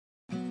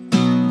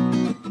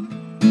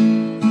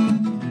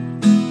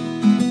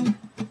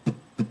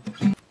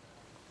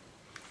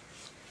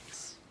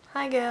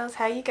Hi girls,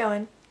 how you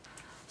going?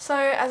 So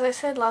as I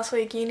said last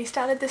week, uni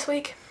started this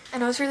week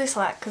and I was really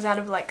slack because out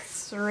of like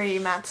 3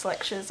 maths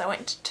lectures I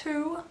went to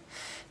 2.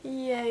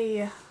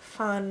 Yay,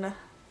 fun,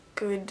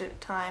 good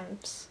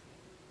times.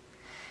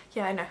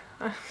 Yeah, I know.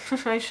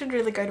 I should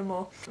really go to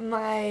more.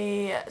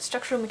 My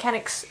structural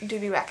mechanics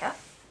doobie whacker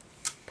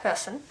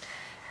person,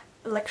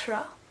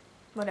 lecturer,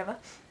 whatever,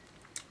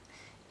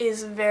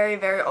 is very,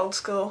 very old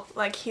school.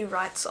 Like, he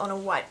writes on a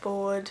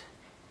whiteboard,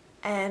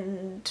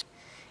 and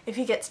if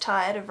he gets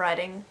tired of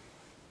writing,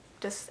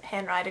 just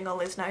handwriting all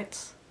his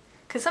notes,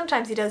 because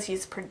sometimes he does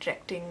use a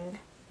projecting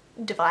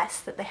device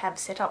that they have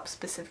set up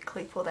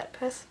specifically for that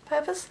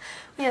purpose.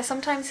 Yeah,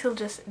 sometimes he'll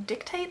just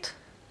dictate,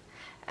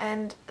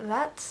 and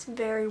that's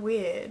very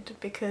weird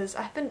because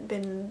I haven't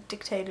been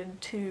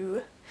dictated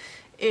to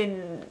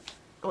in,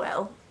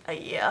 well, a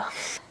year.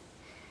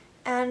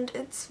 And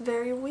it's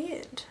very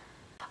weird.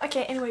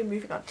 Okay, anyway,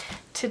 moving on.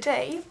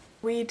 Today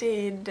we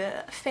did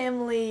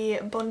family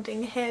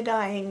bonding hair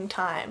dyeing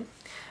time,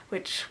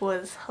 which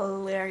was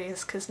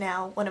hilarious because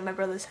now one of my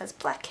brothers has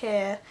black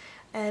hair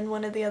and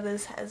one of the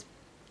others has...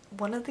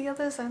 I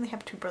only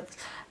have 2 brothers.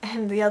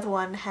 And the other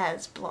one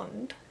has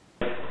blonde.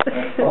 Say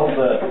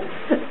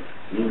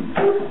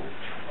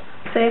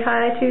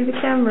hi to the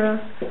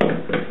camera.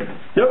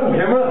 Yo,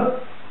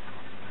 camera!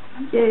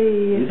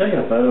 Yay. You taking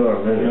a photo or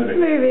a movie?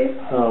 Movie.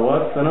 Oh,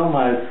 what's in all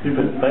my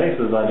stupid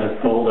faces I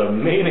just called are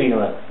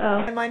meaningless.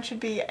 Oh. Mine should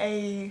be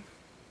a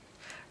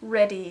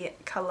reddy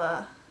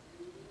colour,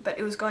 but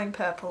it was going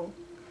purple,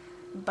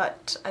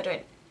 but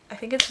I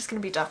think it's just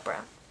going to be dark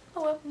brown.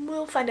 Oh well,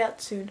 we'll find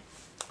out soon.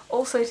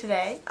 Also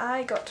today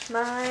I got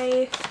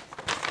my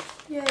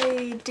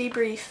yay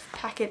debrief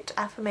packet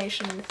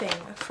affirmation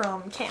thing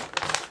from camp,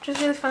 which is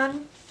really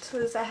fun.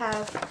 So I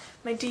have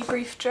my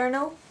debrief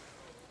journal.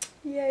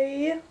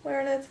 Yay! Where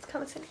on earth is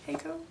Carmen San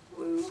Diego?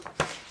 Woo!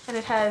 And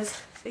it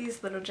has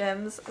these little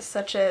gems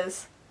such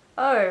as,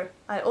 oh,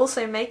 I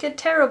also make a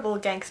terrible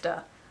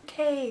gangster.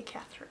 Okay,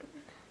 Catherine.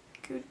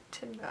 Good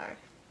to know.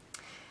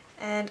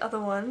 And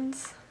other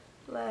ones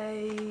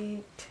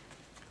like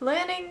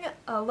learning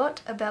a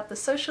lot about the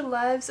social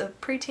lives of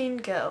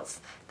preteen girls.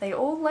 They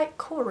all like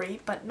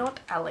Corey, but not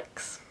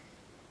Alex.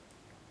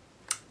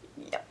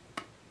 Yep.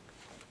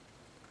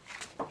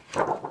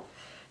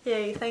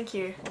 Yay, thank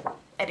you,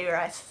 Eddie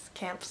Rice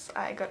Camps.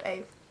 I got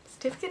a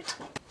certificate.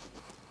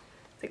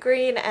 The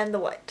green and the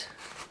white.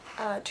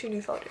 2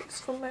 new photos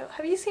from my...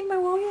 Have you seen my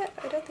wall yet?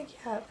 I don't think you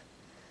have.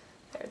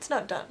 There, it's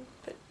not done,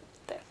 but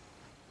there.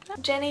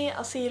 Jenny,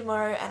 I'll see you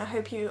tomorrow, and I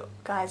hope you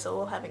guys are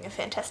all having a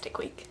fantastic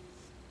week.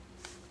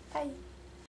 Bye.